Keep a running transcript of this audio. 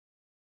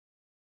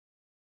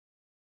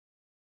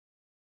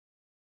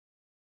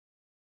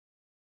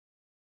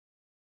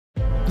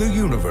The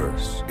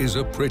universe is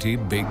a pretty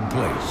big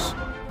place.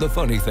 The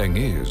funny thing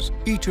is,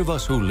 each of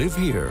us who live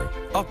here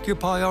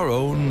occupy our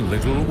own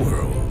little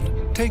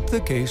world. Take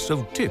the case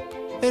of Tip,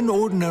 an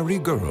ordinary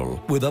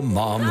girl with a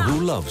mom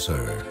who loves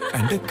her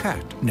and a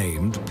cat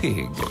named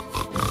Pig.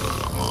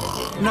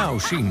 Now,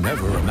 she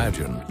never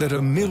imagined that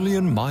a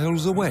million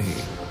miles away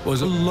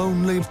was a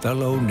lonely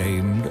fellow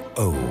named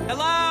O.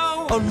 Hello?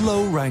 A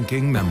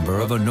low-ranking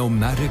member of a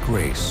nomadic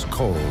race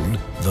called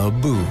the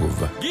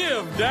Boov.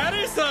 Give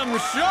Daddy some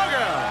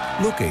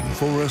sugar! Looking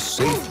for a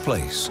safe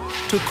place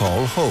to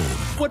call home.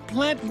 What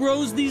plant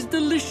grows these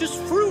delicious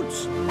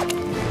fruits?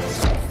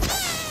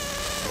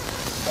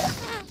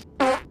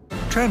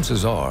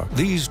 Chances are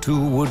these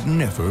two would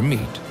never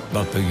meet,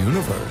 but the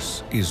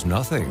universe is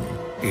nothing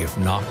if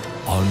not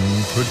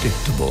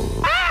unpredictable.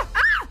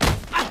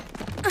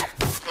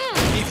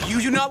 If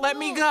you do not let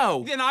me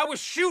go, then I will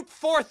shoot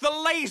forth the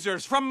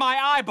lasers from my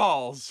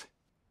eyeballs.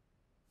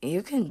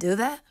 You can do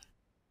that?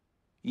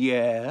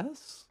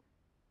 Yes.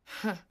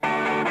 From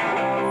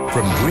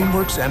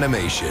DreamWorks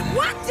Animation.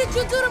 What did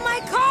you do to my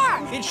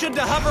car? It should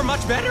hover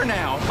much better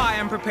now. I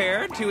am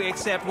prepared to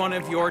accept one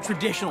of your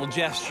traditional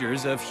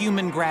gestures of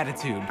human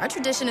gratitude. Our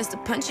tradition is to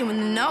punch you in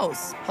the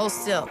nose. Hold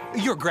still.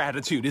 Your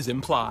gratitude is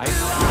implied.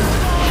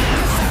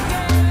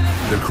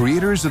 The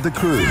creators of The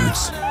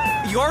Cruise.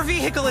 Your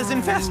vehicle is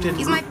infested.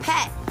 He's my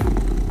pet.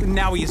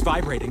 Now he is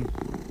vibrating.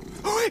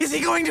 Is he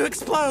going to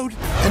explode?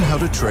 And How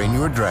to Train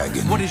Your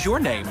Dragon. What is your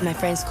name? My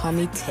friends call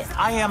me Tip.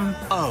 I am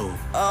O.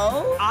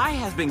 Oh? I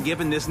have been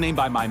given this name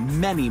by my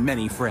many,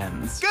 many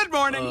friends. Good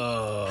morning.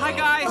 Hi,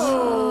 guys.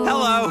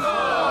 Hello.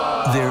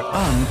 They're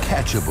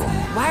uncatchable.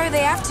 Why are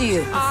they after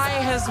you? I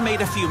has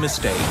made a few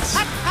mistakes.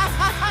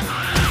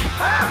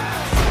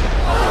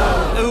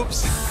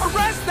 Oops.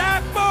 Arrest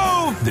that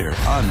move! They're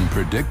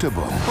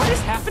unpredictable. What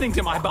is happening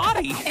to my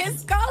body?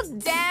 It's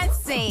called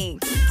dancing.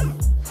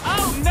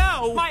 Oh,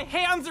 no! My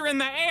hands are in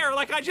the air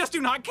like I just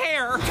do not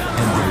care. And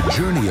their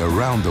journey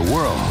around the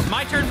world.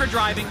 My turn for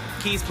driving.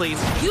 Keys, please.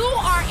 You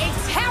are a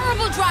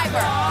terrible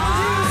driver.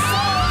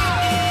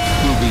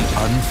 Will be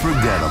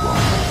unforgettable.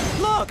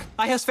 Look,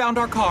 I has found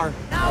our car.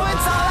 Now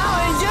it's all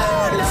ours.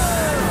 You lose.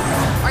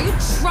 Are you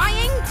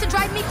trying to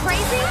drive me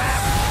crazy?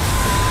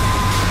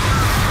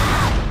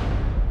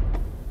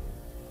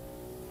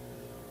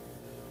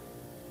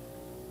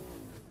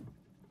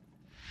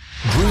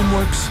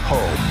 DreamWorks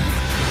Home.